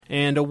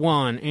and a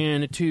 1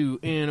 and a 2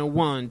 and a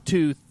 1,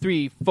 2,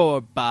 3,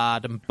 4.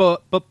 Bottom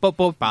bottom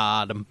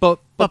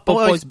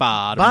boys, bottom boys,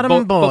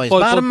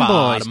 bottom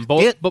boys,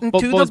 get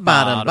into the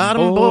bottom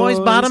boys,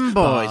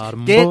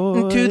 get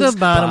into the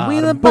bottom. We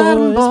the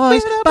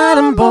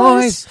bottom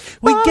boys,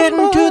 we get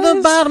into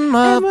the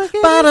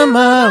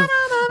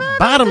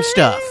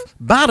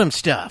bottom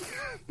stuff.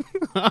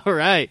 All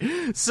right.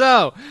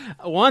 So,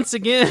 once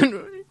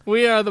again,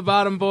 we are the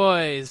Bottom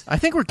Boys. I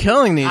think we're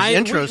killing these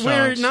intro songs.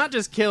 We're not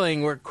just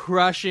killing, we're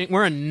crushing,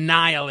 we're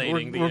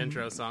annihilating the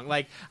intro song.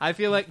 Like, I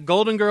feel like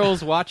Golden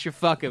Girls, watch your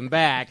fucking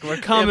back. We're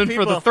coming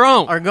for the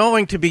throne. Are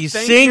going to be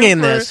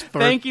singing this.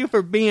 Thank you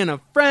for being a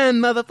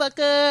friend,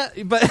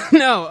 motherfucker. But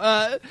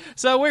no,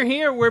 so we're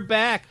here, we're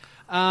back.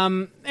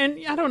 And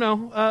I don't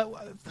know,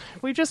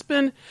 we've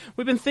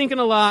been thinking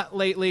a lot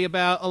lately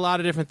about a lot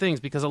of different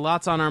things because a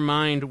lot's on our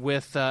mind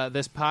with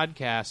this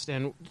podcast,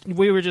 and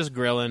we were just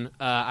grilling.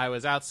 I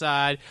was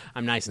outside.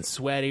 I'm nice and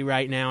sweaty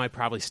right now. I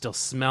probably still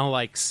smell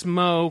like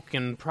smoke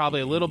and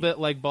probably a little bit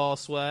like ball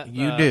sweat.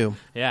 You do.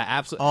 Yeah,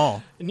 absolutely.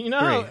 All you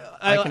know, three.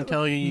 I can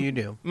tell you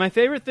do. My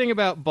favorite thing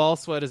about ball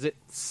sweat is it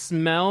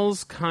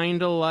smells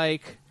kind of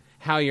like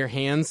how your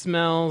hand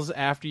smells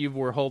after you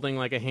were holding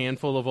like a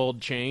handful of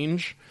old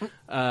change.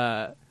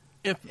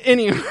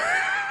 Anyway.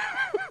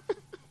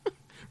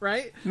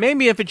 Right?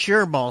 Maybe if it's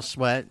your ball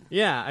sweat.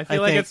 Yeah, I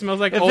feel like it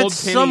smells like if old it's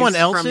someone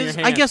else's, from your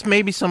hand. I guess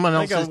maybe someone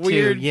else's like a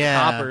weird too.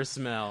 Yeah. copper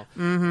smell.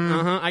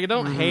 Mm-hmm. I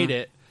don't hate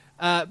it.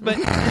 But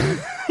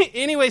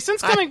anyway,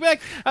 since coming back,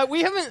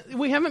 we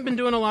haven't been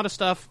doing a lot of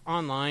stuff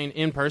online,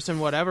 in person,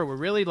 whatever. We're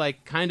really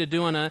like kind of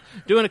doing a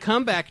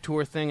comeback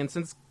tour thing, and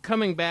since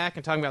coming back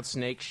and talking about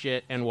snake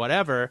shit and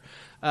whatever,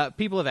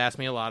 people have asked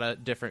me a lot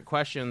of different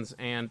questions,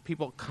 and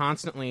people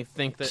constantly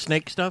think that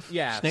snake stuff.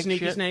 Yeah,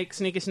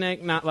 sneaky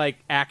snake, not like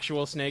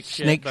actual snake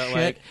shit, but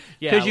like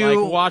like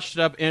washed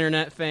up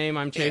internet fame.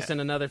 I'm chasing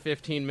another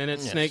 15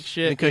 minutes snake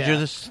shit because you're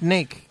the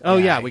snake. Oh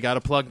yeah, we got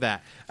to plug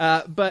that.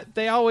 But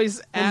they always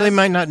ask... Well, they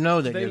might not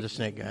know that you're the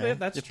snake guy.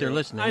 That's if true. they're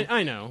listening.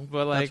 I know,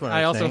 but like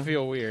I also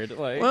feel weird.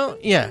 Like, well,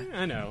 yeah,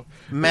 I know.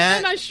 Matt,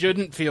 and I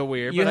shouldn't feel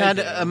weird. You but had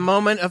a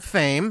moment of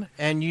fame,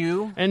 and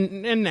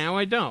and now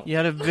I don't. You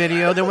had a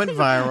video that went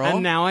viral,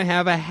 and now I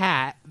have a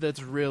hat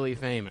that's really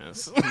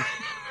famous.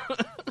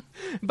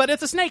 But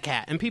it's a snake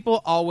hat, and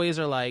people always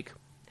are like,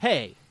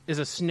 "Hey, is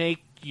a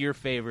snake your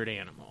favorite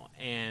animal?"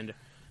 And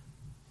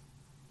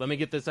let me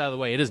get this out of the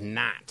way. It is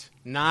not.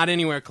 Not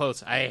anywhere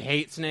close. I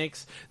hate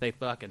snakes. They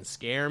fucking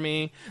scare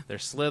me. They're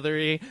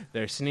slithery.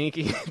 They're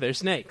sneaky. They're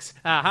snakes.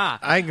 Aha.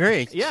 I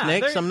agree. Yeah,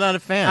 snakes, I'm not a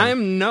fan. I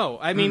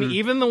mean,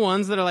 even the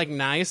ones that are like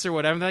nice or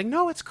whatever, they're like,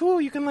 no, it's cool.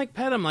 You can like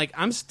pet them. Like,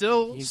 I'm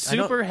still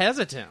super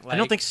hesitant. Like, I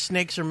don't think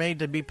snakes are made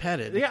to be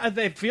petted. Yeah,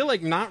 they feel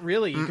like not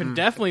really. You could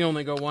definitely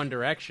only go one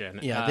direction.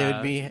 Yeah, they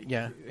would be,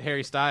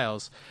 Harry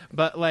Styles.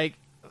 But like,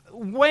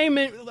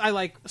 I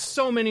like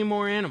so many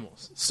more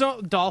animals.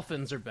 So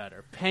dolphins are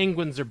better,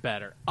 penguins are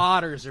better,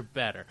 otters are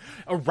better,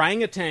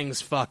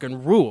 orangutans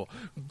fucking rule,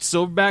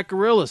 silverback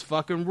gorillas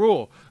fucking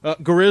rule,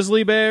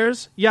 grizzly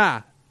bears,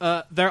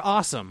 they're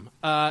awesome.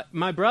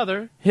 My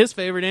brother, his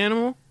favorite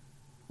animal,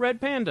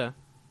 red panda.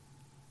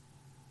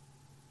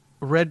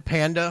 Red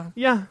panda?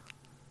 Yeah.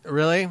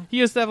 Really? He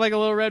used to have like a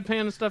little red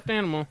panda stuffed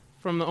animal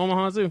from the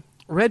Omaha Zoo.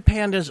 Red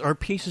pandas are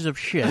pieces of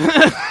shit.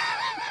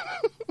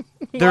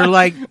 They're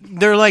like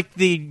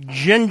the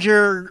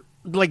ginger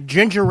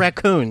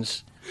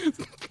raccoons.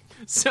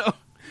 So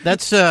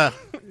that's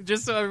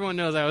just so everyone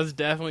knows, I was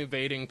definitely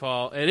baiting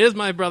Paul. It is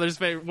my brother's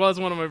favorite. Was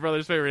one of my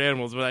brother's favorite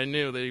animals, but I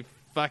knew that he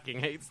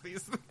fucking hates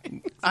these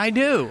things. I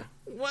do.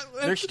 What?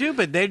 They're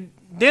stupid. They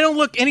don't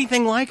look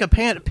anything like a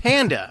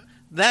panda.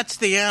 That's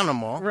the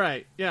animal,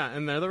 right? Yeah,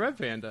 and they're the red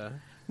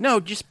panda. No,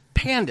 just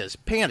pandas.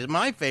 Pandas.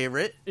 My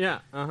favorite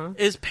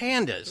is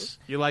pandas.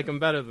 You like them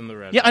better than the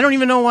red? Yeah, I don't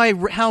even know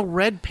how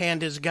red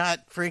pandas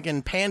got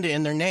freaking panda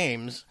in their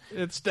names.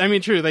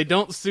 True. They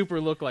don't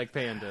super look like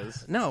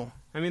pandas. No.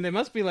 I mean, they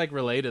must be like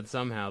related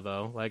somehow,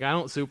 though. Like, I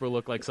don't super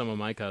look like some of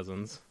my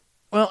cousins.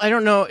 Well, I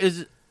don't know.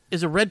 Is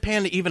a red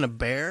panda even a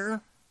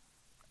bear?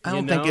 I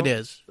don't think it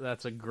is.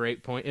 That's a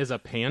great point. Is a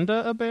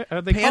panda a bear?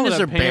 Pandas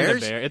are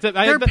bears? Bear.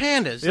 They're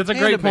pandas. It's a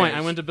great point.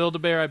 I went to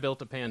Build-A-Bear, I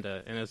built a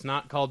panda, and it's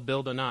not called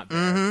Build-A-Not-Bear.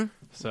 Mm-hmm.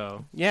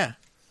 So yeah.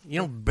 You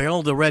don't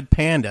build a red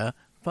panda.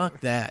 Fuck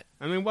that.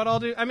 I mean, what I'll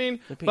do... I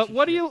mean, but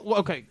what do you...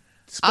 Okay,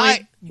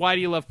 explain why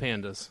do you love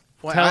pandas?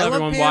 Tell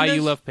everyone why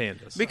you love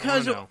pandas.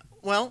 Because,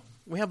 well,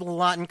 we have a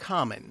lot in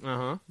common.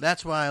 Uh-huh.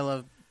 That's why I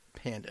love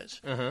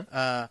pandas.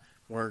 Uh-huh.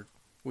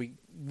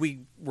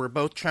 We're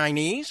both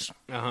Chinese.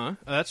 Uh-huh.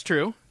 That's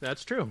true.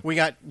 That's true.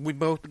 We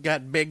both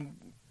got big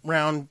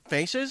round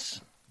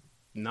faces.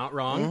 Not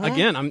wrong. Mm-hmm.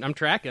 Again, I'm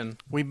tracking.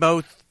 We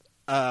both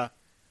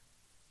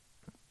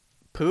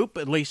poop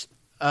at least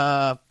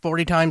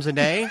 40 times a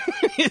day.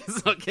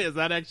 Okay, is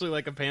that actually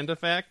like a panda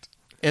fact?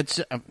 It's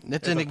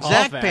an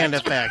exact panda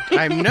fact.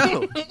 I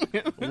know.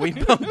 We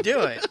both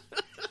do it.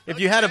 If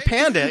you had a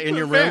panda in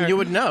your room, you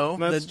would know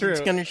that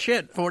it's going to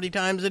shit 40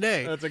 times a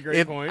day. That's a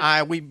great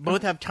point. We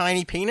both have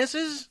tiny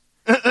penises.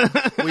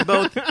 We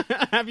both...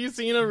 Have you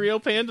seen a real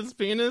panda's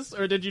penis,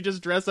 or did you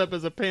just dress up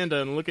as a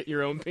panda and look at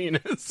your own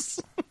penis?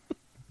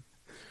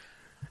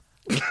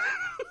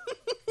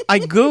 I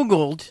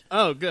Googled...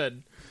 Oh,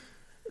 good.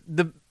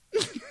 The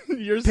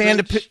Your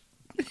panda...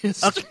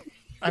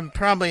 I'm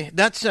probably...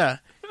 That's...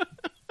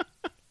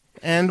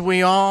 And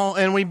we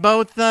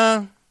both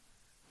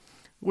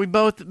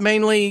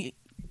mainly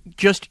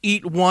just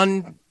eat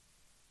one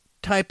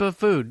type of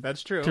food.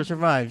 That's true. To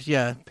survive,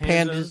 yeah.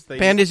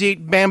 Pandas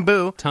eat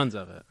bamboo. Tons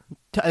of it.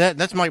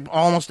 That's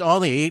almost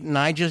all they eat, and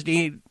I just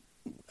eat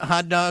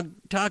hot dog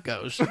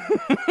tacos.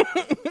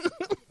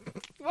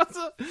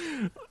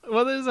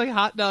 What is a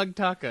hot dog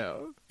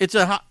taco?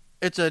 Isn't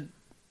it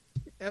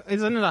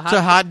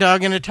a hot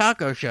dog in a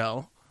taco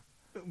shell?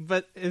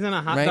 But isn't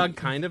a hot dog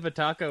kind of a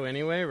taco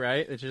anyway,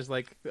 right? It's just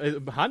like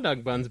a hot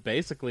dog bun's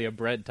basically a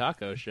bread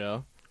taco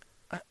shell.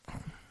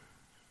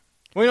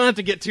 We don't have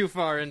to get too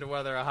far into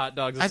whether a hot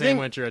dog's a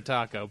sandwich or a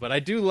taco, but I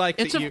do like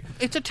it's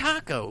a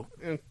taco.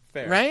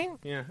 Fair. Right?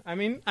 Yeah. I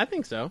mean, I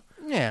think so.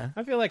 Yeah.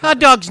 I feel like hot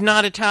dog's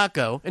not a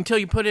taco until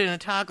you put it in a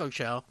taco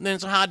shell, then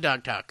it's a hot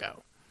dog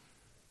taco.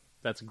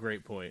 That's a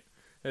great point.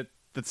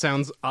 That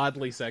sounds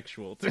oddly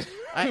sexual.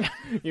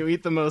 You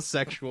eat the most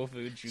sexual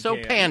foods you can. So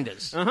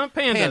pandas. Pandas.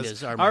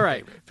 Pandas are my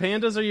favorite.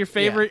 Pandas are your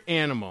favorite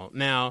animal.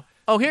 Now,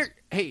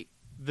 hey.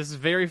 This is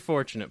very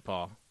fortunate,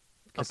 Paul.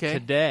 Because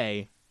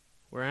today,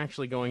 we're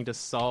actually going to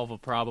solve a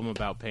problem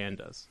about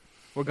pandas.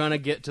 We're going to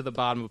get to the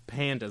bottom of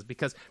pandas,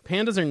 because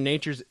pandas are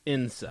nature's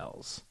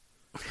incels.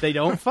 They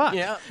don't fuck.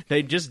 Yeah.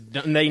 They just...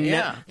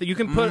 You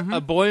can put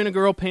a boy and a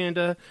girl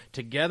panda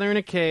together in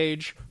a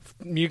cage.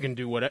 You can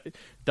do whatever.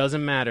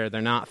 Doesn't matter.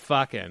 They're not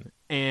fucking.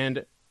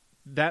 And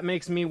that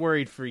makes me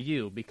worried for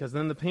you, because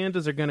then the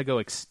pandas are going to go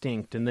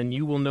extinct, and then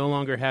you will no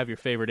longer have your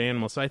favorite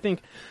animal. So I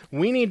think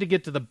we need to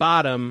get to the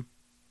bottom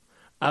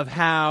of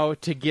how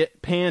to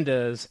get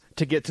pandas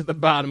to get to the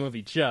bottom of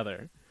each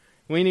other.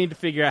 We need to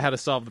figure out how to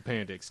solve the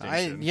panda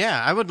extinction.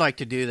 I would like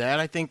to do that.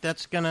 I think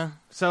that's going to...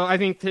 So I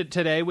think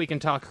today we can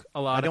talk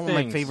a lot of things. I don't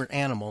want my favorite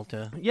animal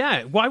to...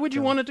 Yeah, why would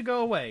you want it to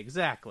go away?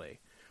 Exactly.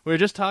 We were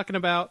just talking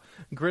about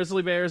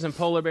grizzly bears and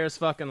polar bears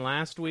fucking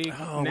last week.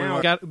 Oh,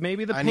 now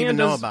maybe the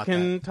pandas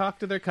can talk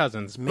to their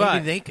cousins.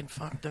 Maybe they can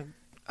fuck them.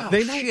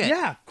 Shit.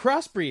 Yeah,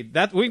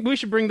 crossbreed. We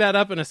should bring that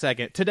up in a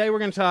second. Today we're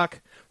going to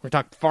talk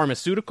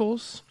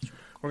pharmaceuticals.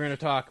 We're going to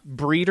talk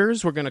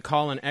breeders. We're going to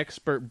call an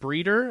expert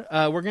breeder.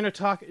 We're going to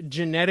talk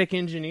genetic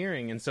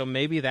engineering, and so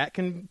maybe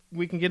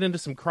we can get into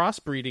some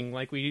crossbreeding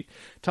like we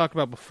talked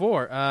about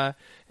before.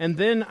 And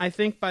then I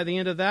think by the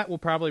end of that, we'll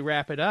probably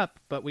wrap it up,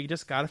 but we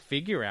just got to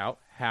figure out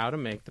how to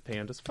make the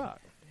pandas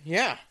fuck.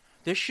 Yeah.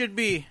 This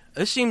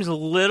seems a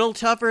little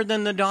tougher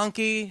than the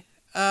donkey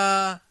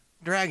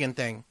dragon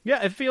thing.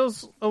 Yeah, it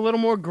feels a little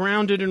more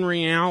grounded in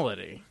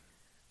reality.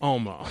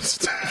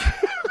 Almost.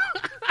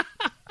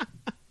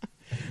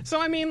 So,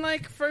 I mean,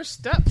 like, first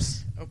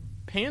steps.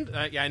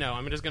 Panda. Yeah, I know.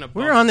 I'm just going to bump.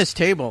 We're on this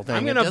table thing.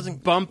 I'm going to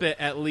bump it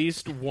at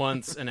least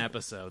once an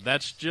episode.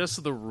 That's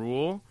just the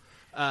rule.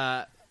 So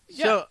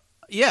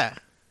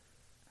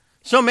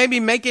maybe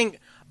making...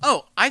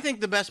 Oh, I think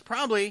the best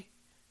probably...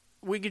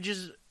 We could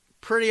just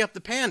pretty up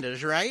the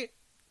pandas, right?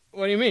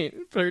 What do you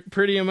mean?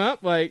 Pretty them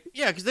up? Like...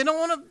 Yeah, because they don't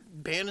want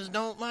to... Pandas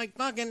don't like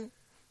fucking...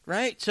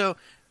 Right? So,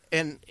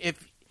 and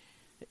if...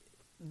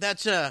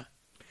 That's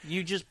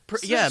you just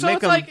make them.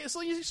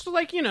 So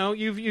like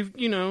you've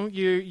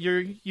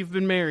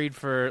been married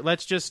for.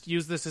 Let's just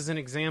use this as an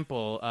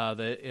example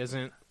that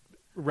isn't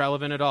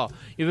relevant at all.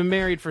 You've been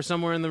married for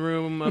somewhere in the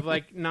room of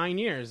like 9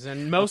 years,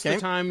 and most of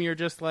the time you're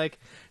just like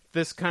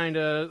this kind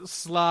of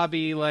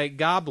slobby like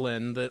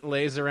goblin that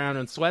lays around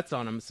and sweats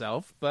on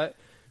himself, but.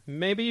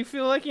 Maybe you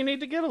feel like you need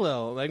to get a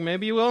little. Like,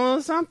 maybe you will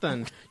know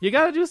something. You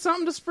got to do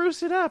something to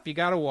spruce it up. You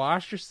got to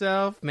wash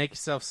yourself, make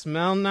yourself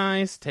smell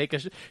nice, take a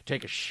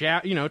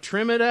shower,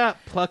 trim it up,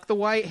 pluck the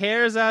white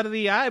hairs out of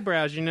the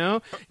eyebrows,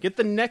 get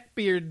the neck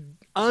beard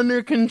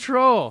under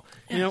control.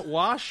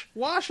 Wash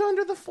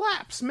under the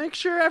flaps. Make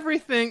sure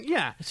everything,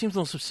 yeah. It seems a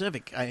little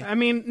specific. I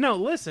mean, no,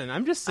 listen,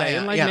 I'm just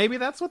saying, maybe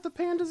that's what the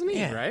pandas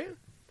need, right?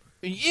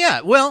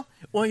 Yeah, well,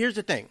 here's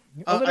the thing.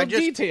 A little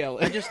detail.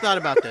 I just thought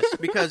about this,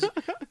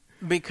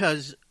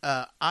 because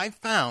I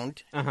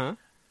found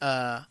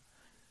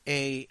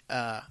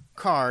a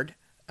card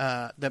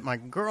that my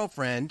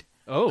girlfriend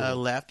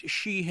left.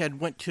 She had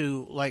went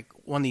to like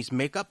one of these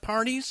makeup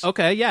parties.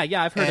 Okay,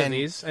 yeah, I've heard of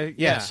these.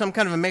 Some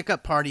kind of a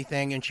makeup party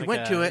thing, and she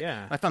went to it.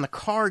 Yeah. I found the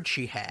card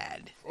she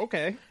had.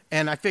 Okay,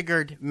 and I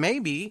figured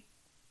maybe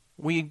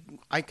we'll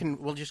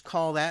just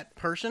call that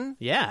person.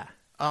 Yeah.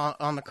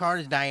 On the card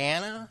is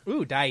Diana.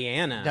 Ooh,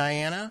 Diana.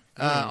 Diana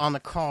on the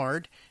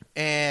card.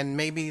 And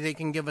maybe they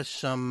can give us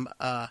some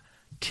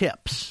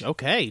tips.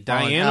 Okay,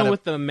 Diana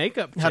with the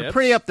makeup tips. How to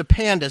pretty up the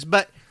pandas.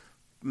 But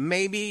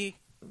maybe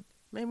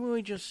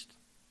we just,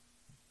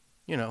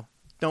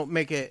 don't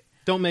make it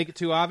Don't make it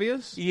too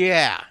obvious?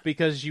 Yeah.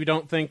 Because you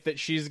don't think that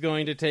she's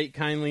going to take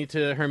kindly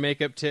to her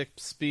makeup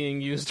tips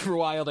being used for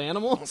wild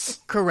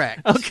animals?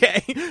 Correct.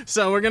 Okay,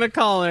 so we're going to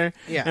call her,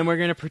 and we're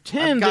going to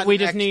pretend that we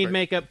just need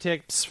makeup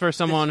tips for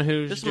someone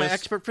who's This is my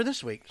expert for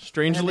this week.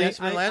 Strangely,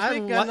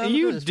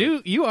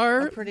 you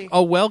are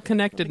a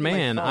well-connected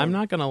man. I'm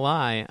not going to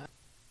lie.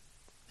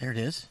 There it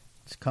is.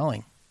 It's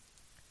calling.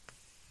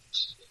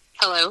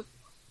 Hello.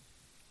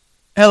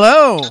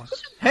 Hello.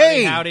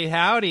 Hey.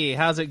 Howdy.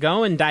 How's it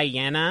going,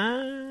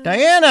 Diana?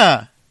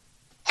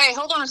 Hey,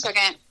 hold on a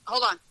second.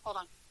 Hold on.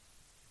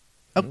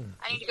 Oh.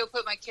 I need to go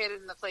put my kid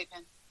in the playpen.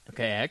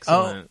 Okay,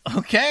 excellent. Oh,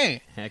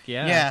 okay. Heck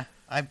yeah.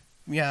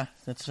 Yeah,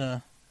 that's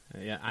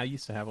Yeah, I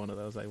used to have one of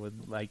those. I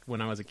would, like,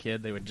 when I was a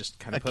kid, they would just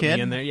kind of put kid?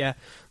 me in there. Yeah,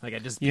 like I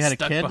just You had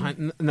stuck a kid?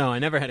 behind. No, I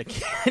never had a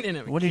kid. I didn't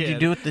have a What kid. did you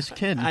do with this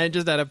kid? I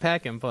just had a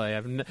pack and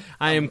play.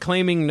 I am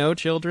claiming no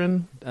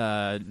children.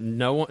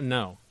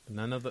 No,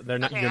 none of the, they're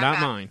not. Okay, you're not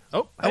mine.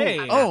 Oh,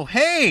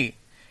 hey.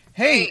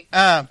 Hey.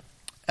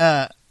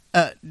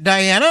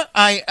 Diana,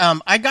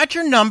 I got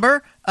your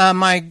number.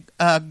 My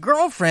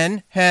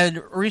girlfriend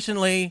had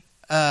recently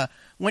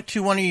went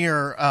to one of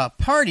your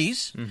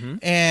parties,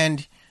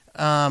 and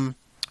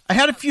I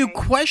had a few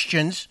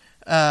questions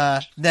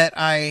that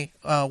I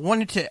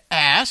wanted to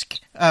ask,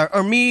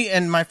 or me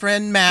and my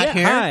friend Matt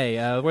here.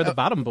 Hi, we're the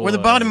Bottom Boys. We're the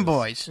Bottom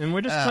Boys, and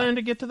we're just trying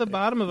to get to the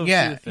bottom of a few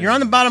things. You're on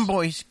the Bottom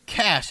Boys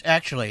cast,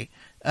 actually.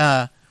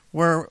 And we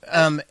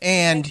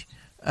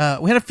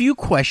had a few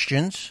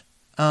questions.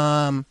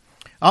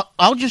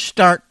 I'll just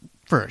start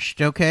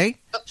first, okay?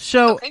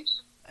 So, Okay.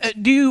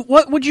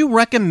 What would you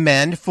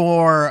recommend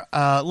for,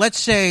 let's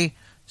say,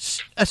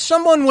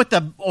 someone with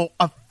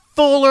a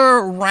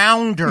fuller,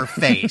 rounder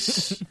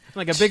face?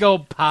 Like a big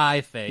old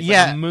pie face.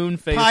 Yeah, like a moon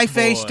face. Pie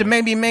face boy. to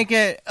maybe make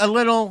it a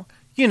little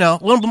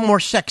bit more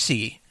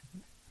sexy,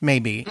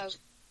 maybe.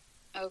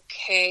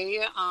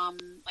 Okay.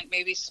 Like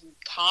maybe some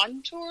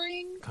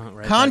contouring.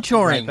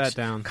 Contouring. Write that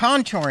down.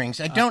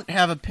 Contourings. I don't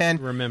have a pen.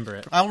 Remember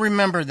it. I'll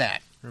remember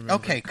that.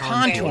 Okay,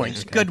 contouring.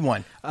 Okay. Good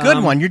one.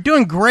 Good one. You're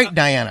doing great,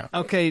 Diana.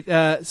 Okay,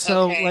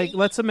 like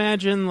let's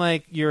imagine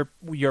like you're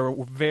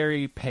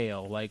very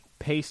pale, like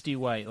pasty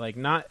white, like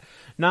not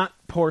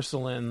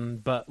porcelain,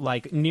 but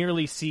like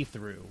nearly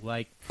see-through,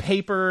 like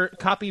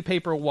copy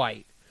paper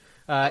white.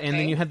 And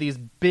then you had these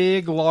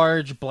big,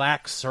 large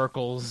black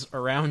circles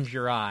around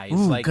your eyes.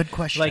 Ooh, like, good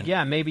question. Like,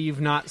 yeah, maybe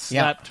you've not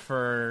slept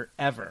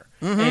forever.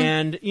 Mm-hmm.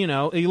 And,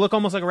 you look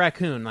almost like a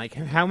raccoon. Like,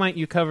 how might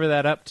you cover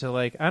that up to,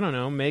 like, I don't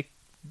know, make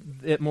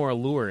it more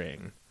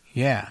alluring?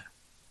 Yeah.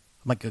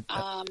 Like a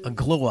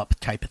glow-up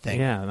type of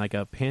thing. Yeah, like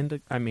a panda,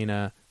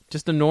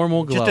 just a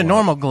normal glow-up. Just a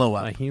normal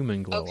glow-up. A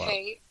human glow-up.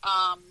 Okay.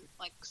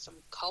 Like some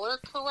color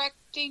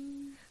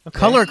correcting. Okay.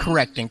 Color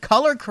correcting.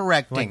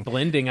 Like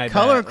blending,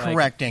 Color bet.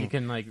 correcting. Like, you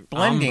can, like,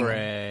 blending. ombre.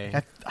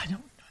 I don't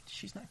know.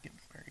 She's not giving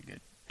very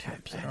good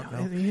tips. I don't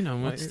know. You know,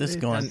 what's this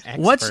going?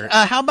 What's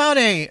how about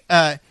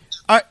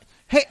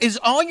is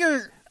all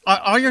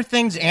your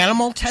things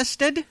animal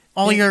tested?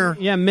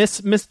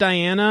 Miss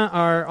Diana,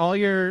 are all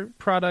your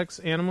products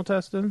animal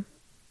tested?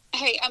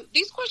 Hey,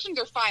 these questions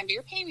are fine, but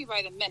you're paying me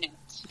by the minute.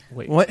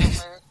 Wait, what?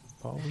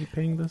 Are we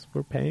paying this?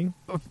 We're paying?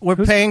 We're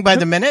paying by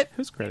the minute?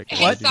 Whose credit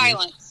card? Hey,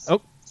 silence.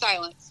 Oh.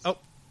 Silence. Oh.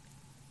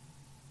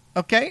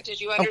 Okay.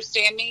 Did you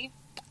understand me?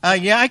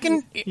 Yeah, I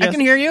can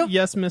hear you.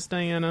 Yes, Miss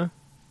Diana.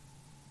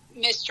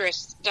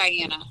 Mistress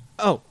Diana.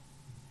 Oh,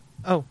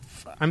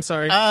 I'm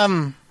sorry.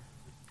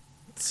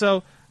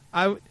 So,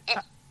 I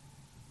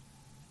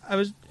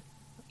was...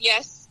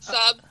 Yes,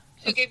 sub.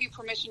 Who gave you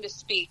permission to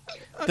speak?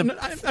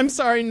 I'm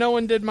sorry, no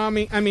one did,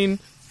 Mommy.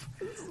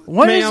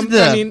 What ma'am, is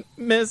the...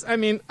 Miss,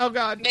 oh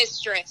God.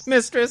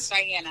 Mistress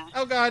Diana.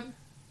 Oh God.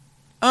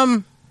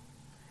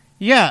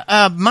 Yeah,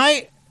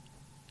 I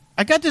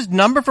got this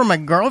number from my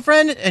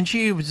girlfriend, and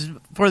she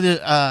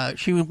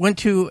went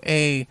to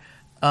a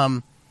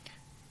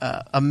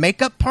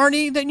makeup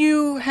party that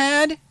you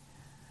had.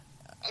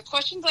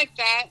 Questions like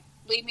that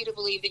lead me to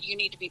believe that you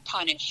need to be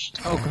punished.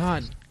 Oh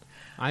God.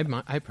 I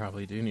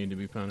probably do need to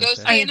be punished. Go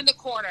stand in the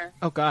corner.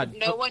 Oh God.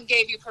 No one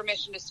gave you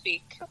permission to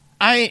speak.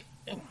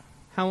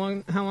 How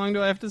long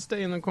do I have to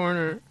stay in the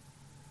corner?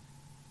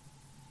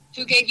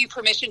 Who gave you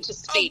permission to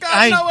speak? Oh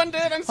God, no one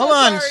did. I'm so sorry.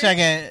 Hold on a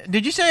second.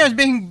 Did you say I was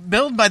being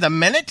billed by the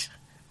minute?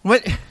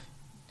 What?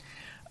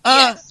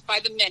 Yes,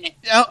 by the minute.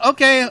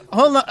 Okay,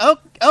 hold on.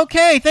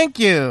 Okay, thank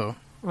you.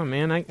 Oh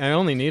man, I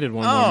only needed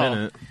one more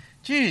minute.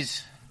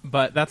 Jeez.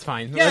 But that's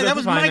fine. Yeah, that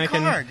was fine. my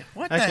card.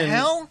 What the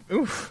hell?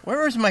 Oof.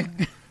 Where is my...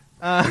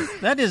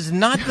 that is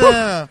not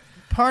the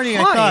party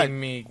I thought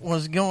me.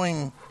 Was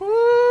going...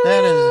 Woo.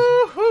 That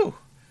is... Woo.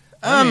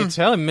 I mean,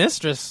 tell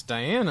Mistress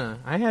Diana,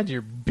 I had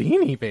your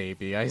Beanie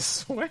Baby, I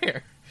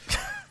swear.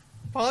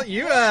 Paul,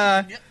 you,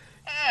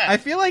 I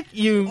feel like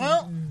you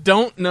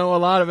don't know a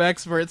lot of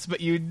experts, but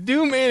you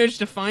do manage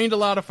to find a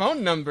lot of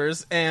phone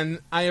numbers,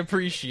 and I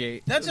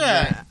appreciate that's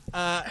that.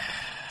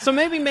 So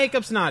maybe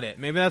makeup's not it.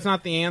 Maybe that's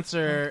not the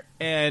answer,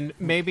 and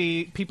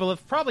maybe people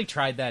have probably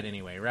tried that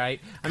anyway, right?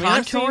 I mean,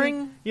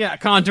 contouring?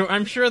 Contour.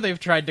 I'm sure they've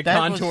tried to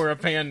contour a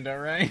panda,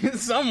 right?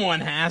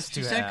 Someone has to.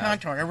 You said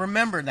contouring. I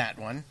remember that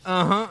one.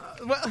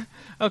 Well,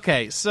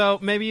 okay. So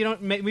maybe you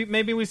don't.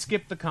 Maybe we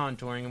skip the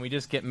contouring and we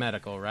just get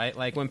medical, right?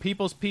 Like when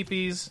people's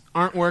peepees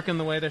aren't working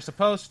the way they're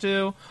supposed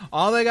to,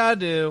 all they gotta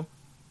do,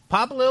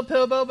 pop a little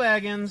Bilbo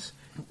Baggins.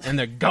 And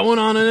they're going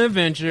on an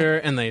adventure,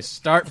 and they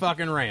start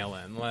fucking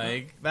railing.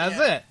 Like that's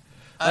it.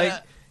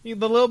 Like the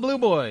little blue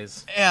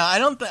boys. Yeah, I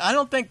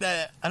don't think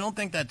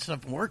that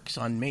stuff works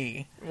on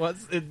me.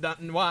 What's it?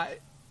 Why?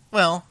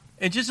 Well,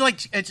 it's just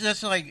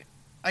like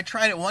I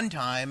tried it one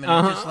time,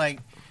 and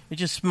it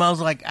just smells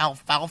like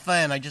alfalfa,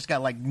 and I just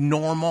got like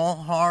normal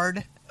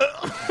hard.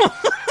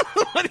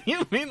 What do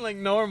you mean, like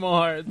normal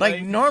hard?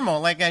 Like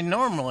normal, like I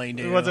normally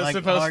do. Was it like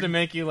supposed hard? to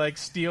make you like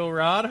steel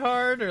rod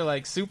hard, or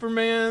like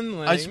Superman?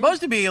 Like... I was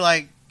supposed to be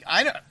like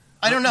I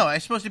don't know. I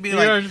was supposed to be you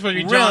like were supposed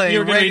to be John, you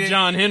were going to be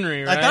John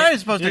Henry, right? I thought I was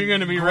supposed You're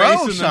going to be grow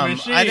racing some. the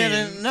machine. I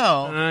didn't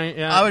know.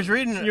 Yeah. I was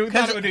reading. You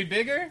thought it would be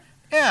bigger?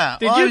 Yeah.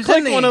 Did you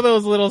click one of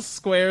those little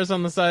squares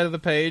on the side of the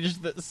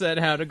page that said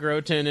how to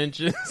grow 10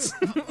 inches?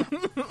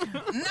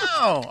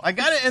 No, I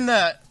got it in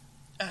the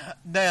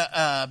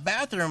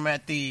bathroom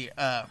at the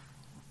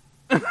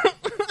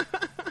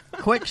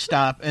Quick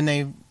Stop, and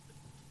they.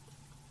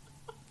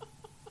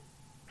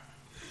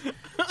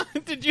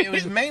 Did you? It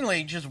was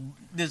mainly just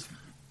this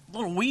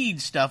little weed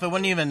stuff. It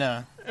wasn't even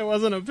a. It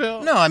wasn't a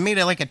pill. No, I made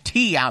it like a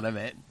tea out of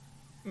it.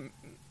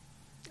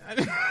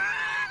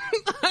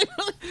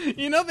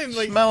 You know, they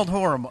like smelled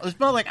horrible. It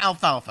smelled like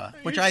alfalfa,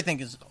 which I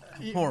think is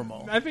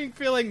horrible. I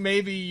feel like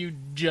maybe you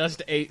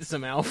just ate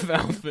some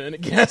alfalfa in a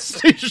gas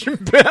station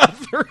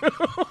bathroom.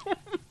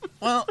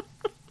 Well,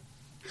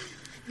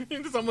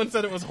 someone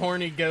said it was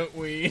horny goat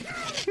weed,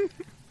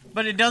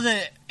 but it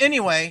doesn't.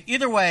 Anyway,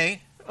 either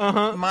way,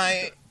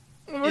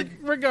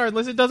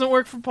 regardless, it doesn't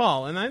work for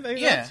Paul, and I think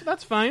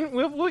that's fine.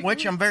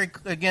 Which I'm very,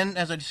 again,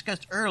 as I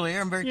discussed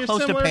earlier, I'm very you're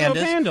close to similar pandas. To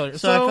a panda.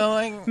 So I feel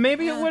like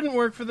maybe it wouldn't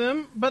work for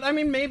them, but I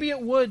mean, maybe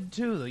it would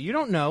too. Though you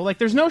don't know. Like,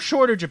 there's no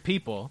shortage of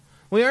people.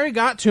 We already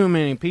got too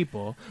many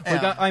people.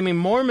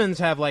 Mormons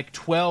have like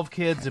 12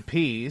 kids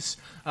apiece.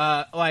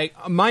 Like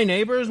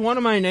one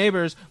of my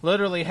neighbors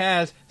literally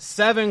has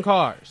 7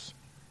 cars.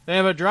 They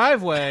have a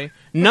driveway.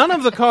 None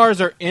of the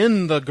cars are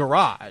in the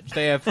garage.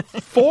 They have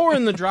 4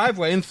 in the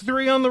driveway and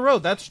 3 on the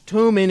road. That's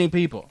too many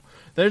people.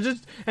 They're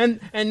just and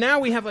now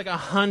we have like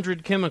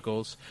 100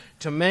 chemicals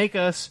to make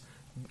us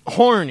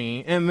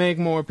horny and make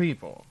more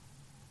people.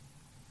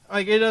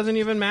 Like, it doesn't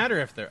even matter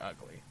if they're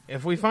ugly.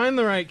 If we find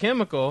the right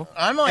chemical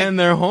and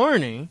they're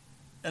horny,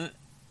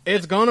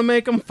 it's going to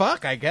make them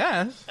fuck, I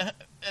guess. And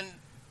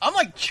I'm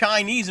like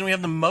Chinese, and we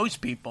have the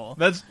most people.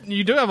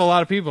 You do have a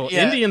lot of people.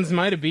 Yeah. Indians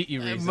might have beat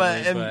you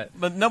recently,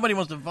 but nobody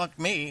wants to fuck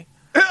me.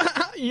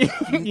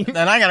 And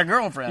I got a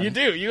girlfriend. You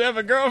do. You have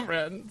a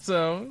girlfriend.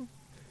 So,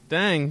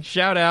 dang,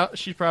 shout out.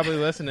 She's probably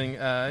listening.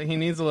 He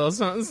needs a little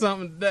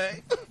something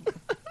today.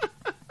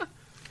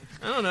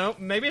 I don't know.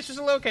 Maybe it's just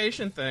a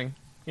location thing.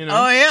 You know?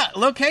 Oh yeah,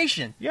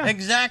 location. Yeah,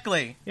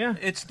 exactly. Yeah,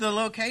 it's the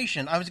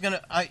location. I was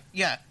gonna.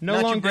 No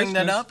long you bring distance.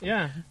 that up.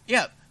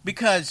 Yeah,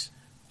 because,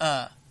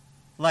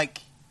 like,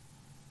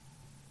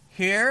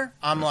 here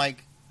I'm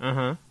like,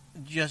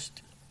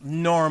 just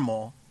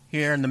normal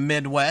here in the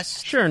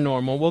Midwest. Sure,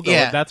 normal. We'll go.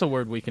 That's a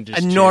word we can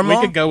just. Normal.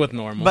 We could go with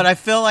normal. But I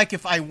feel like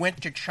if I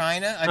went to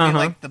China,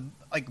 I'd be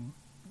like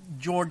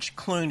George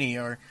Clooney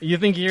or you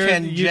think you'd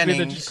be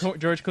the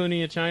George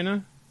Clooney of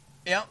China?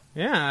 Yeah.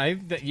 Yeah.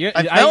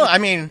 I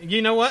mean,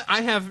 you know what?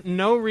 I have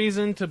no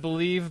reason to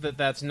believe that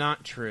that's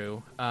not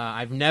true.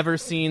 I've never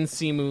seen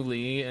Simu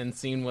Lee and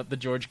seen what the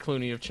George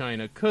Clooney of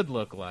China could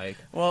look like.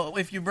 Well,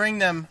 if you bring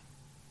them,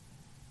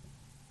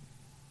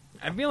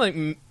 I feel like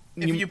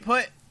if you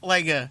put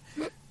like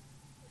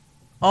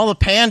all the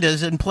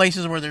pandas in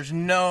places where there's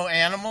no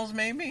animals,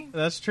 maybe.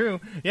 That's true.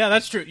 Yeah,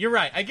 that's true. You're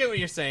right. I get what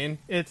you're saying.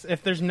 It's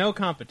if there's no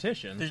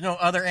competition. There's no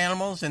other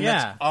animals, and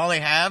that's all they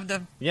have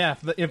to... Yeah,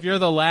 if you're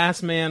the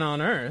last man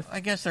on Earth...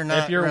 I guess they're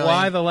not If you're really...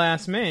 why the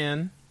last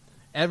man,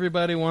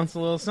 everybody wants a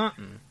little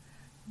something.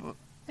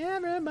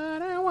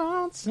 Everybody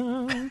wants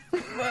some.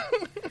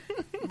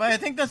 But I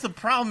think that's the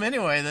problem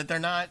anyway, that they're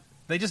not...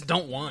 They just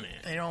don't want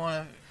it. They don't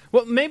want to...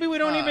 Well, maybe we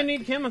don't even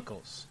need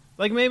chemicals.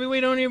 Like, maybe we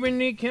don't even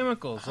need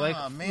chemicals. Like,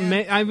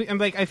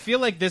 I feel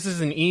like this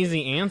is an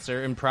easy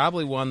answer and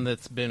probably one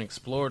that's been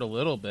explored a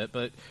little bit.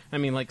 But, I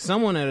mean, like,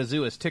 someone at a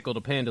zoo has tickled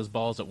a panda's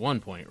balls at one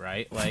point,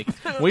 right? Like,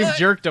 we've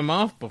jerked them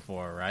off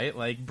before, right?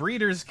 Like,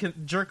 breeders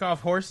can jerk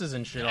off horses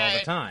and shit all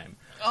the time.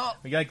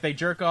 Like, they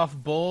jerk off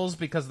bulls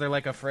because they're,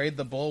 like, afraid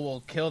the bull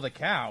will kill the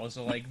cow.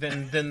 So, like,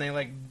 then they,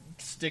 like,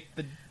 stick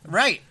the...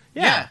 Right.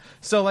 Yeah.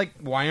 So, like,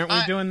 why aren't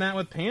we doing that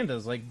with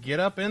pandas? Like,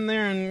 get up in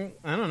there and,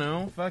 I don't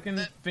know, fucking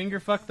finger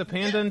fuck the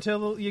panda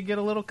until you get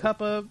a little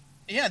cup of...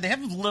 Yeah, they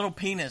have little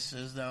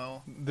penises,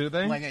 though. Do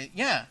they? Like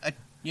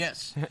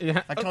yes.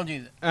 Yeah. I told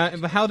you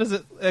that. But how does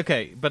it...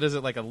 Okay, but is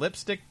it like a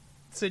lipstick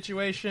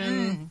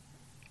situation?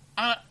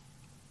 I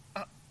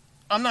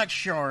I'm not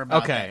sure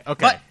about that.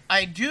 Okay. But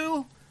I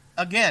do.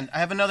 Again, I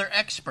have another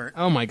expert.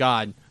 Oh my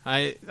God!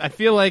 I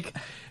feel like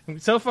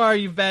so far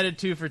you've batted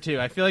 2 for 2.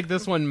 I feel like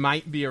this one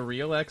might be a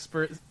real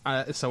expert.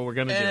 So we're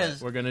gonna do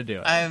it. We're gonna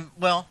do it.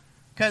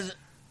 Because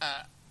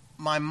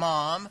my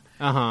mom,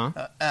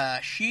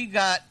 she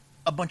got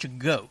a bunch of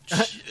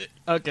goats.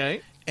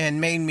 Okay.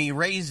 And made me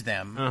raise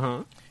them.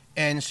 Uh-huh.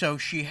 And so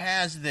she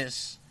has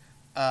this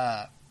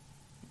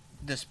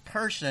this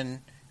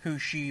person who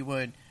she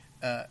would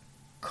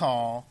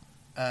call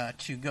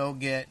to go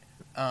get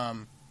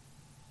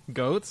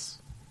goats.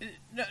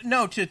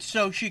 No,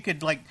 so she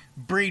could like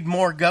breed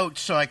more goats,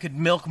 so I could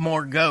milk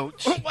more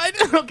goats.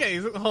 Okay,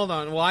 hold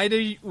on. Why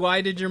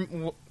did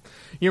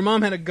your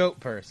mom had a goat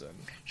person?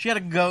 She had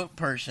a goat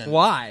person.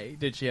 Why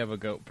did she have a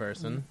goat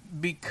person?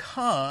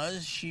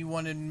 Because she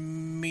wanted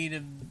me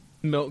to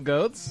milk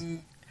goats.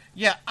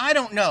 Yeah, I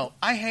don't know.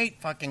 I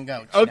hate fucking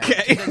goats.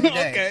 Okay.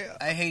 Okay.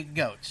 I hate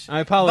goats.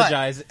 I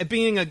apologize.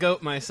 Being a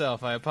goat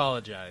myself, I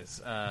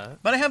apologize.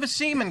 But I have a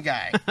semen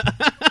guy.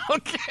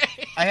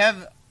 Okay. I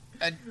have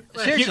a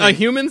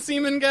human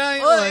semen guy?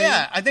 Oh,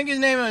 yeah. I think his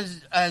name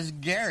is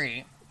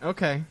Gary.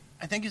 Okay.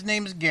 I think his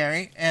name is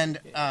Gary. And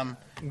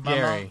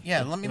Gary.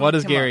 Yeah, let me What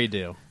look does him Gary up.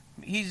 do?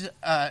 He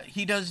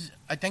does,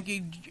 I think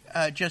he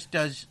just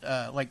does,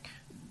 like,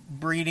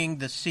 breeding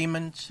the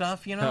semen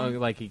stuff, you know?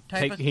 Like he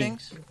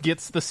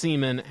gets the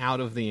semen out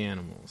of the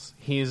animals.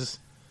 He's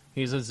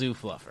a zoo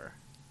fluffer.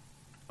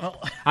 Well,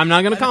 I'm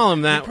not going to call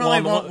him that. I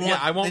won't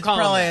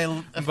call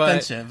him that.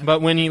 Offensive.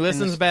 But when he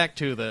listens back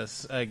to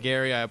this,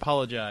 Gary, I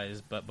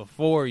apologize. But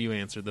before you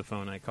answered the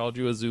phone, I called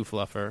you a zoo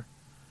fluffer.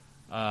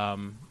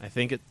 I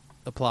think it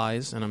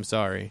applies, and I'm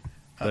sorry.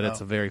 But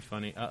it's a very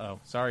funny...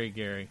 Sorry,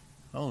 Gary.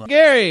 Hold on.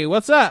 Gary,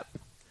 what's up?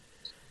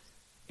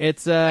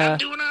 It's I'm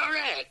doing all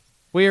right.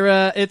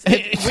 My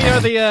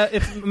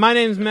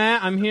name's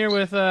Matt. I'm here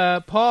with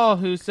Paul,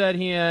 who said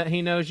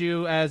he knows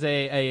you as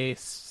a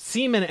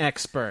semen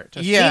expert,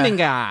 semen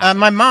guy.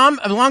 My mom,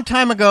 a long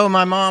time ago,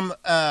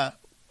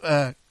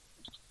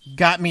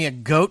 got me a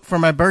goat for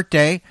my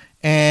birthday,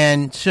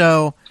 and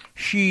so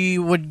she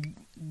would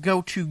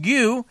go to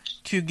you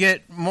to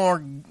get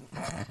more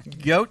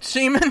goat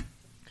semen.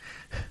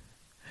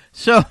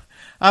 So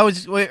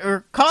we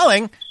were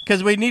calling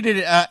because we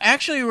needed.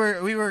 Actually,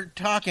 we were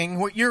talking.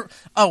 We're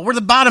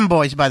the Bottom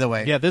Boys, by the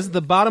way. Yeah, this is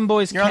the Bottom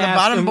Boys. You're cast. On the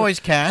Bottom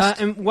Boys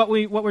cast. And what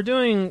we're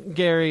doing,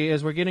 Gary,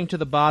 is we're getting to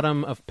the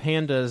bottom of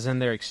pandas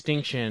and their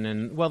extinction.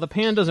 And the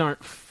pandas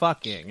aren't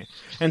fucking,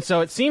 and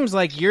so it seems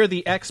like you're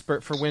the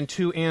expert for when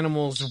two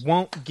animals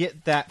won't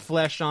get that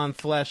flesh on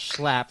flesh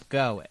slap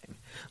going.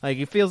 Like,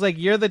 it feels like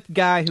you're the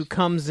guy who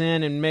comes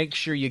in and makes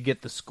sure you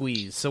get the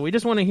squeeze. So we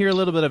just want to hear a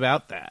little bit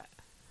about that.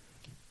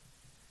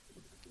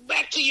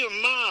 Back to your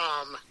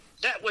mom.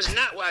 That was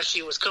not why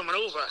she was coming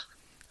over.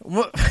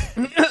 What?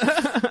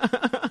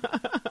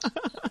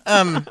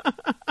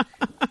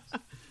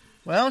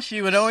 Well,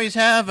 she would always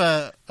have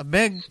a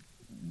big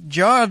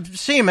jar of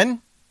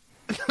semen.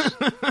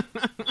 Well,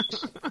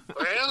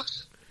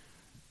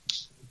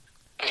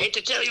 I hate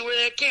to tell you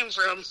where that came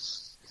from.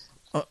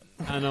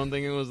 I don't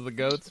think it was the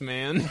goats,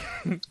 man.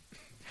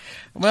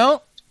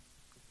 Well...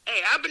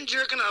 Hey, I've been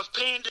jerking off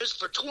pandas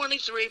for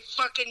 23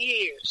 fucking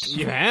years.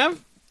 You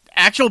have?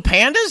 Actual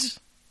pandas?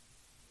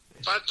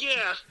 Fuck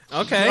yeah.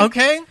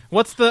 Okay.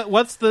 What's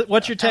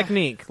your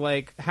technique?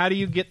 Like, how do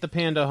you get the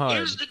panda hard?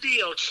 Here's the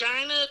deal.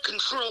 China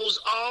controls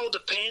all the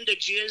panda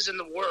jizz in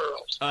the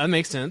world. That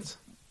makes sense.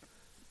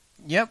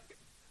 Yep.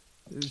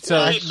 So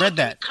I read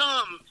that.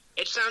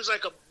 It sounds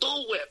like a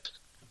bullwhip.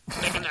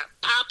 Making that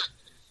pop.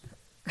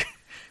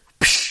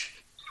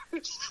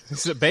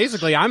 So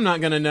basically, I'm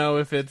not going to know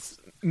if it's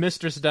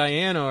Mistress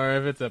Diana or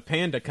if it's a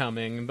panda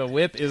coming. The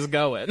whip is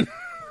going.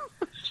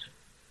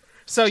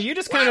 So you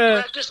just kind of...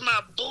 I practice my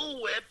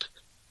bullwhip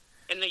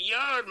in the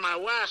yard, my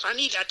wife. I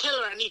tell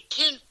her I need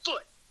 10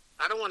 foot.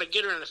 I don't want to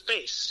get her in the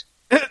face.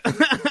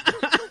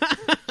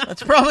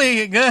 That's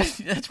probably a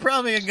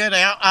good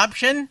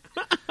option.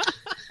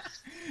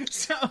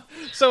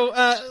 So,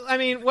 I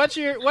mean, what's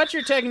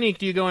your technique?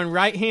 Do you go in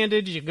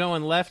right-handed? Do you go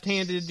in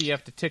left-handed? Do you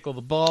have to tickle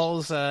the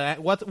balls?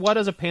 What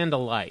is a panda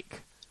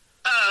like?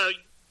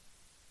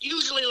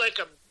 Usually like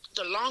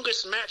the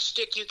longest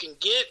matchstick you can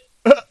get.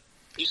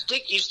 You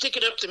stick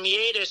it up the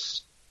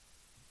meatus.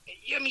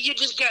 I mean, you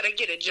just gotta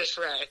get it just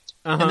right.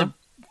 Uh-huh. And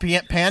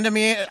the panda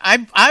meatus.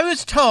 I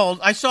was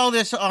told, I saw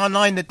this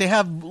online, that they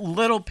have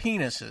little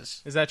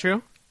penises. Is that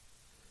true?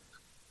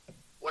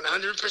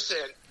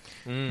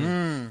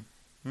 100%.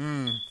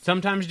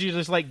 Sometimes you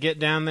just like get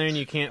down there and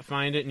you can't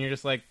find it, and you're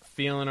just like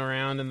feeling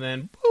around, and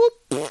then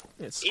boop,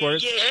 it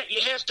squirts.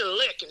 You have to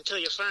lick until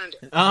you find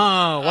it.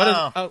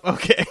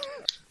 Okay.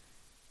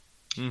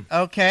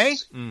 Okay.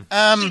 See,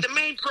 the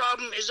main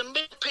problem is a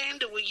male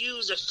panda will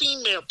use a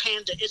female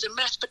panda as a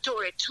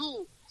masturbatory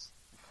tool.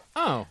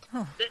 Oh.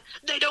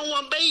 They don't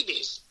want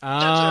babies.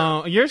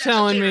 You're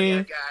telling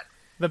me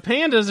the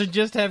pandas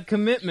just have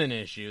commitment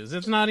issues.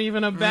 It's not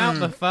even about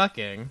the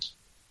fucking.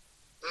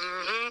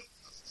 Mm-hmm.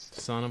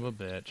 Son of a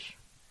bitch.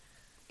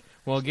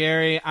 Well,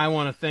 Gary, I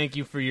want to thank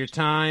you for your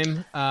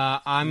time.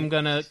 I'm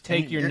gonna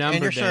take your number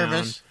and your down.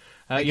 Service.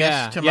 I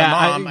guess to my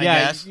mom. I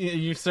guess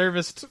you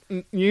serviced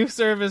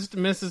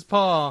Mrs.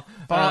 Paul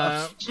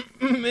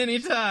many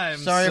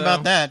times. Sorry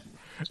about that.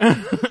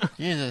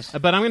 Jesus.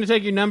 But I'm going to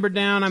take your number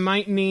down. I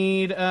might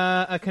need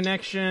a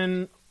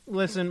connection.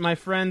 Listen, my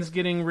friend's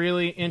getting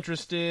really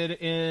interested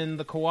in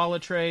the koala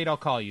trade. I'll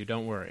call you.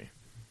 Don't worry.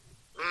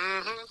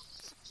 Mm-hmm.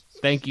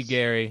 Thank you,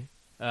 Gary.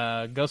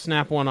 Go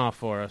snap one off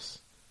for us.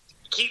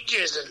 Keep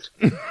jizzing.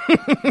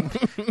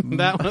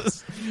 That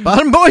was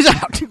Bottom Boys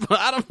out.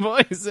 Bottom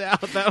Boys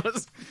out. That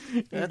was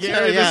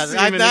Gary.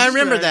 I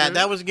remember that.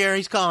 That was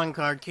Gary's calling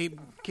card.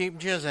 Keep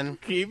jizzing.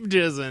 Keep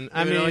jizzing.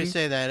 I mean, always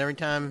say that every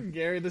time.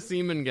 Gary the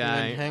semen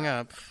guy. Hang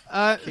up.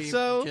 Keep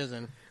so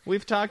jizzing.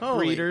 We've talked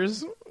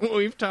breeders.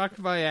 We've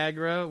talked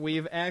Viagra.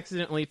 We've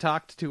accidentally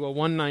talked to a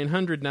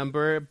 1-900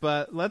 number.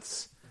 But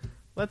let's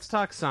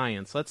talk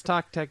science. Let's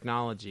talk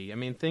technology. I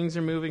mean, things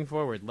are moving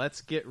forward.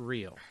 Let's get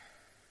real.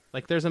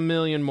 Like, there's a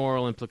million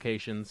moral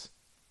implications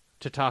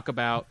to talk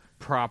about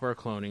proper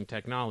cloning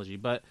technology,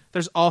 but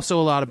there's also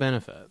a lot of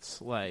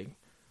benefits, like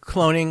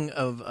cloning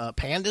of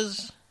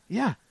pandas.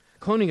 Yeah,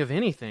 cloning of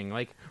anything.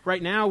 Like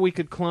right now, we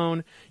could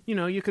clone.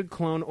 You could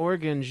clone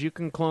organs. You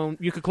could clone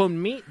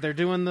meat. They're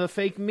doing the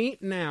fake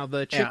meat now.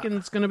 The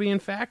chicken's going to be in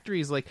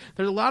factories. Like,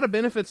 there's a lot of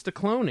benefits to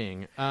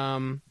cloning.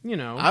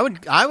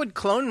 I would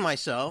clone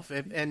myself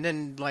and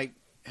then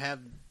have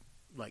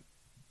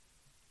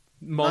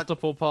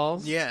multiple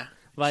Pauls. Yeah.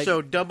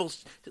 So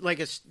doubles,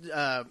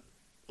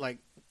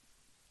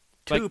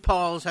 two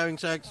Pauls having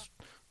sex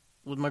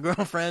with my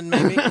girlfriend,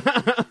 maybe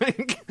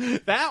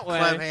that way,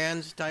 clap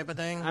hands type of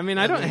thing. I mean,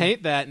 I don't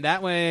hate that.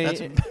 That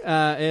way,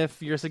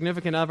 if your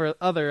significant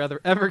other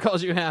ever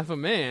calls you half a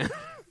man,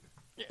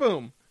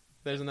 boom,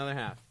 there's another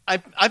half.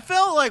 I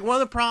felt like one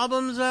of the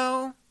problems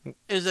though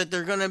is that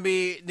they're going to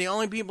be the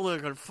only people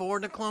that can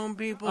afford to clone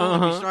people.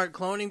 If you start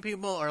cloning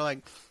people, are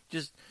like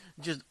just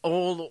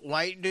old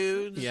white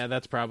dudes. Yeah,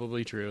 that's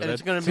probably true. And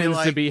it's going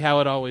to be how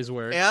it always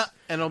works. Yeah,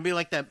 and it'll be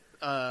like that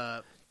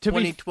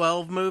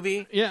 2012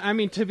 movie. Yeah, I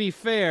mean, to be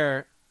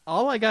fair,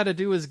 all I got to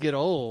do is get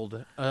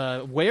old.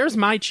 Where's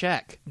my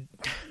check?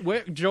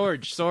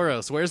 George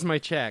Soros, where's my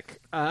check?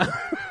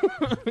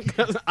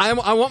 Because I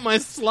want my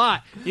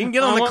slot. You can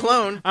get on the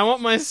clone. I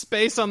want my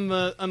space on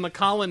the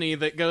colony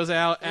that goes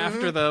out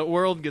after the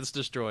world gets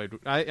destroyed.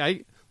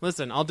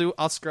 Listen.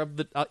 I'll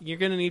scrub you're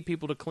going to need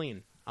people to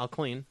clean. I'll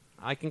clean.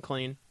 I can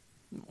clean.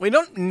 We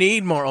don't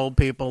need more old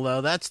people,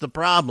 though. That's the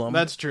problem.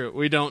 That's true.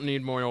 We don't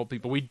need more old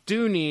people. We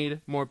do need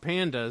more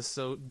pandas,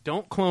 so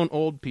don't clone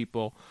old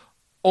people.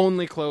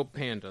 Only clone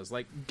pandas.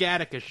 Like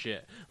Gattaca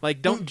shit.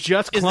 Like, don't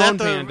just clone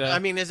panda. I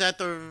mean, is that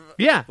the...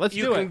 Yeah, let's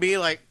do it. You can be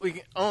like...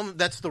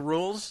 that's the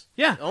rules?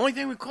 Yeah. The only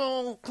thing we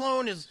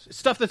clone is...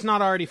 stuff that's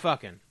not already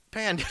fucking.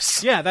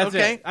 Pandas. Yeah, that's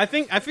it. I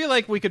feel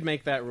like we could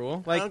make that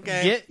rule. Like,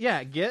 get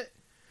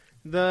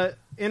the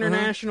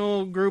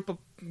international group of...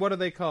 What are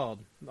they called?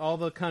 All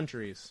the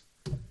countries.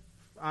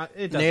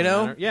 It doesn't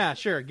NATO? matter. Yeah,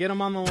 sure. Get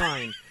them on the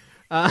line.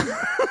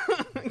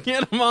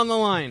 Get them on the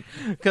line.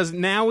 Because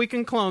now we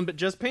can clone, but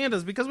just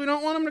pandas, because we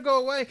don't want them to go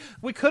away.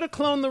 We could have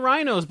cloned the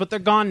rhinos, but they're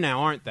gone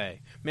now, aren't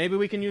they? Maybe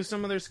we can use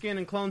some of their skin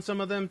and clone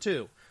some of them,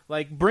 too.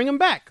 Like, bring them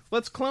back.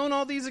 Let's clone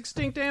all these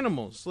extinct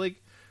animals.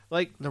 Like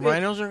the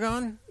rhinos are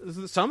gone?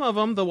 Some of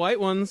them, the white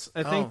ones.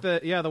 I think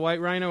the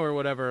white rhino or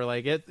whatever.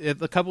 Like, it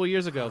a couple of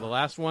years ago, the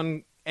last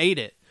one ate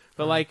it.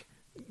 But,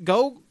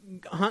 go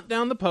hunt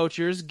down the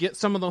poachers, get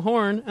some of the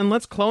horn, and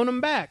let's clone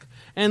them back.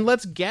 And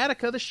let's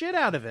Gattaca the shit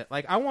out of it.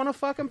 Like, I want a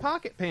fucking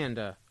pocket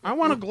panda. I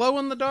want a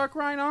glow-in-the-dark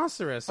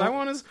rhinoceros. I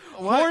want his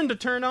horn to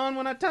turn on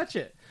when I touch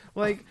it.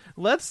 Like,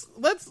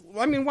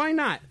 I mean, why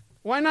not?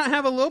 Why not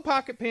have a little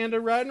pocket panda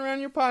riding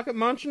around your pocket,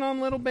 munching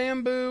on little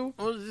bamboo?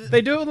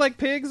 They do it like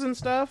pigs and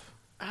stuff.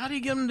 How do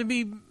you get them to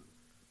be...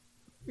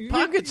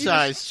 pocket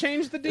size. Just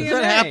change the DNA.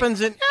 That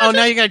happens in...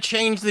 now you got to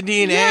change the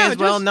DNA as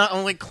well. Not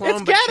only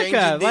clone, but change the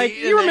DNA. Like,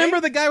 you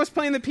remember the guy was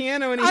playing the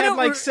piano and he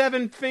had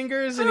 7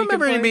 fingers. I don't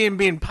remember him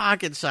being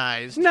pocket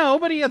sized. No,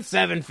 but he had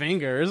 7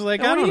 fingers.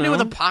 Like, what do you do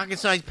with a pocket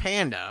sized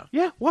panda?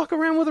 Yeah, walk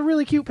around with a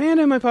really cute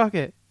panda in my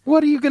pocket.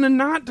 What are you going to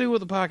not do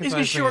with a pocket-sized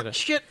panda? He's going to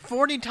shit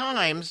 40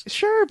 times.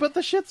 Sure, but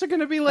the shits are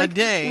going to be like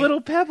little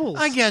pebbles.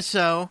 I guess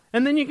so.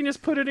 And then you can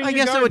just put it in your garden.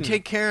 I guess that would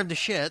take care of the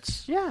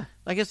shits. Yeah.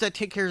 I guess that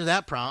take care of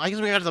that problem. I guess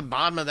we got to the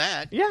bottom of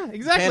that. Yeah,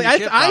 exactly.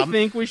 I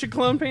think we should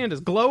clone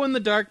pandas.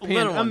 Glow-in-the-dark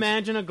panda.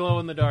 Imagine a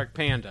glow-in-the-dark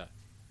panda.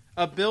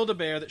 A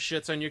Build-A-Bear that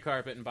shits on your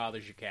carpet and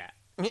bothers your cat.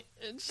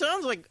 It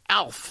sounds like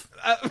Alf.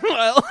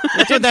 Well,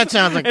 that's what that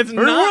sounds like. It's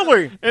not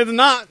Willie. It's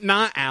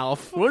not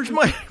Alf. Where's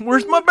my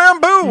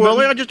bamboo,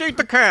 Willie? I just ate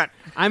the cat.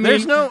 I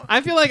mean,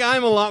 I feel like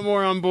I'm a lot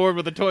more on board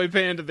with a toy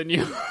panda than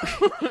you.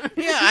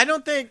 Yeah, I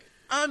don't think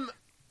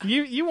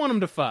You want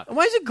them to fuck.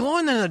 Why is it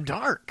glowing in the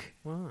dark?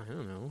 Well, I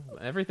don't know.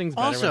 Everything's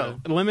better.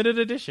 Also, limited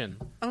edition.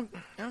 Oh,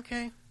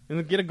 okay.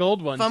 And get a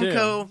gold one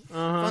Funko, too.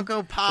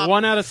 Funko Pop.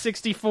 1 out of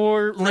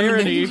 64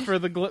 rarity for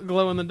the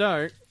glow in the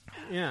dark.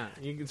 Yeah,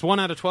 it's 1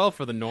 out of 12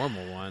 for the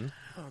normal one.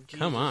 Oh,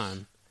 come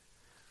on.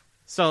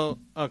 So,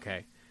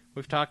 okay.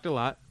 We've talked a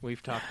lot.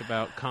 We've talked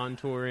about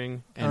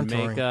contouring and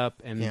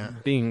makeup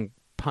and being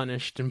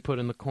punished and put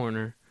in the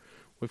corner.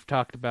 We've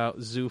talked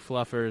about zoo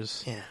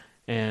fluffers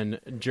and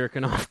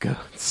jerking off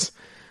goats.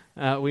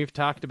 We've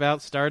talked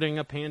about starting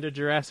a Panda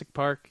Jurassic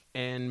Park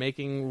and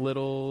making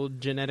little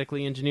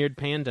genetically engineered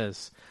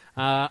pandas.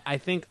 I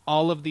think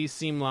all of these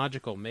seem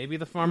logical. Maybe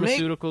the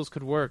pharmaceuticals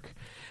could work.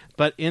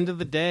 But end of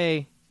the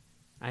day,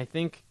 I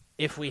think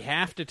if we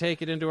have to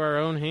take it into our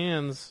own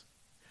hands,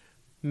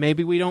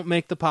 maybe we don't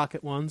make the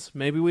pocket ones.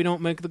 Maybe we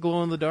don't make the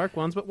glow-in-the-dark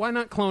ones. But why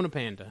not clone a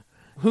panda?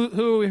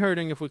 Who are we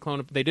hurting if we clone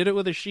a... They did it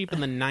with a sheep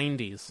in the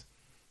 90s.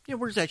 Yeah,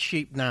 where's that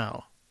sheep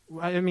now?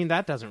 I mean,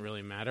 that doesn't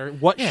really matter.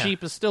 What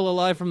sheep is still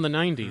alive from the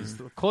 90s?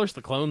 Of course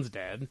the clone's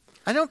dead.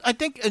 I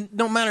think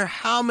no matter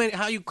how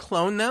you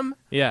clone them,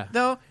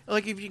 though,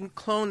 like if you can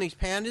clone these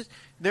pandas,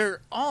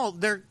 they're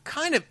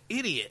kind of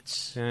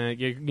idiots.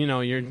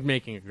 You're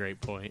making a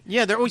great point.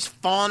 Yeah, they're always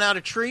falling out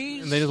of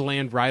trees. And they just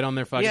land right on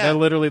their fucking... Yeah. They're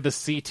literally the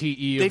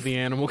CTE of the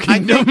animal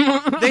kingdom.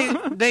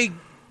 They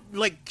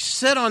like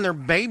sit on their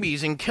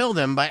babies and kill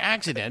them by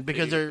accident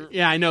because they're...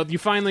 Yeah, I know. You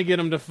finally get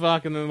them to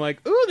fuck and they're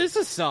like, ooh, this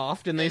is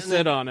soft, and they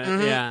sit on it.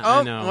 Mm-hmm. Yeah,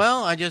 I know.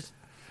 Well, I just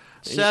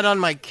sat on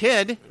my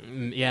kid.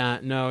 Yeah,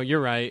 no, you're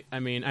right.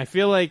 I mean, I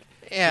feel like...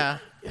 Yeah.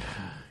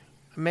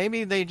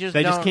 Maybe they just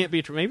can't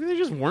be... Maybe they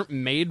just weren't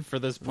made for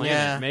this planet.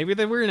 Yeah. Maybe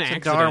they were an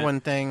accident. A Darwin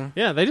thing.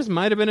 Yeah, they just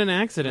might have been an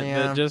accident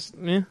that just...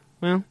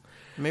 well...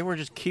 Maybe we're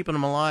just keeping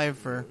them alive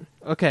for...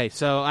 Okay,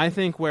 so I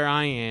think where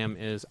I am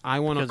is I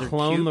want to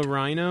clone the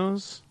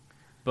rhinos...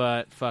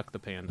 But fuck the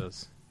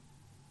pandas.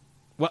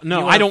 Well,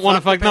 no, I don't want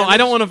to fuck. No, I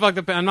don't want to fuck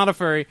the. I'm not a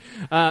furry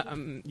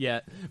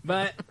yet.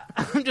 But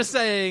I'm just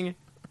saying.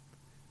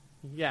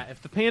 Yeah,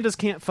 if the pandas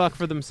can't fuck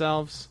for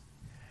themselves,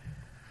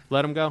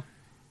 let them go.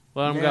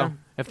 Let them go.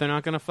 If they're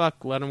not gonna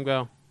fuck, let them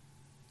go.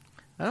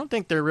 I don't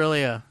think they're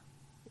really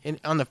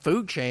on the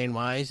food chain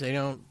wise. They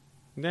don't.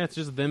 Yeah, it's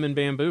just them and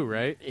bamboo,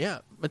 right? Yeah,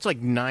 it's like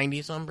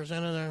 90-some%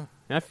 of them.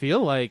 I feel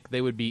like they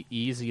would be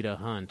easy to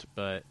hunt,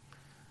 but.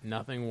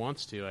 Nothing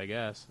wants to, I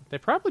guess. They're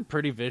probably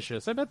pretty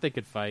vicious. I bet they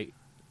could fight.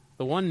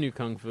 The one knew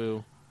Kung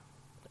Fu.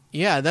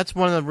 Yeah, that's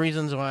one of the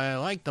reasons why I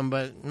like them,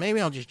 but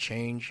maybe I'll just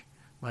change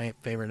my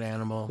favorite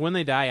animal. When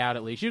they die out,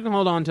 at least. You can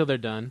hold on until they're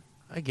done.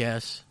 I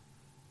guess.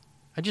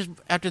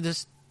 After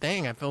this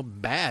thing, I feel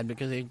bad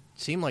because they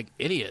seem like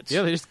idiots.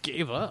 Yeah, they just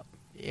gave up.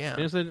 Yeah.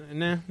 They just said,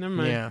 nah, never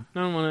mind. Yeah. I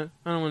don't want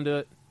to do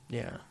it.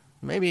 Yeah.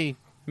 Maybe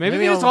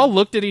they just all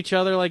looked at each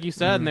other, like you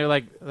said, and they're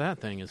like, that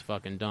thing is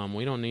fucking dumb.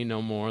 We don't need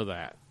no more of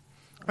that.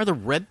 Are the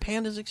red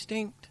pandas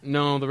extinct?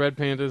 No, the red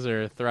pandas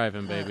are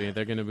thriving, baby.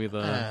 They're gonna be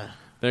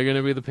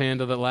the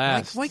panda that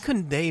lasts. Why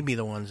couldn't they be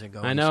the ones that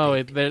go? I know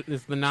it's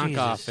the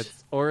knockoff. Jesus.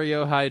 It's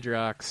Oreo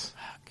Hydrox.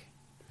 Fuck.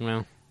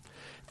 Well,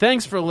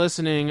 thanks for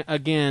listening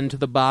again to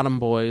the Bottom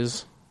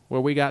Boys,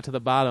 where we got to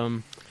the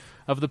bottom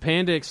of the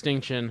panda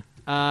extinction.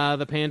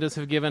 The pandas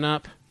have given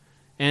up,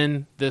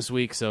 and this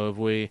week so have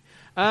we.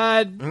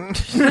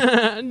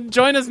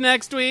 Join us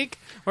next week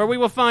where we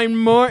will find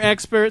more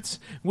experts.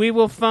 We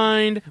will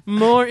find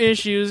more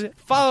issues.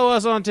 Follow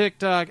us on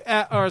TikTok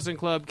at Arson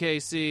Club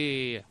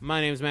KC. My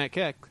name's Matt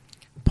Keck.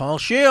 Paul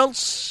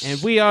Shields.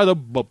 And we are the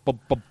Bottom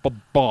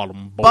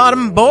Boys.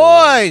 Bottom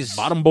Boys.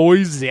 Bottom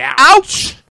Boys, yeah. Ouch!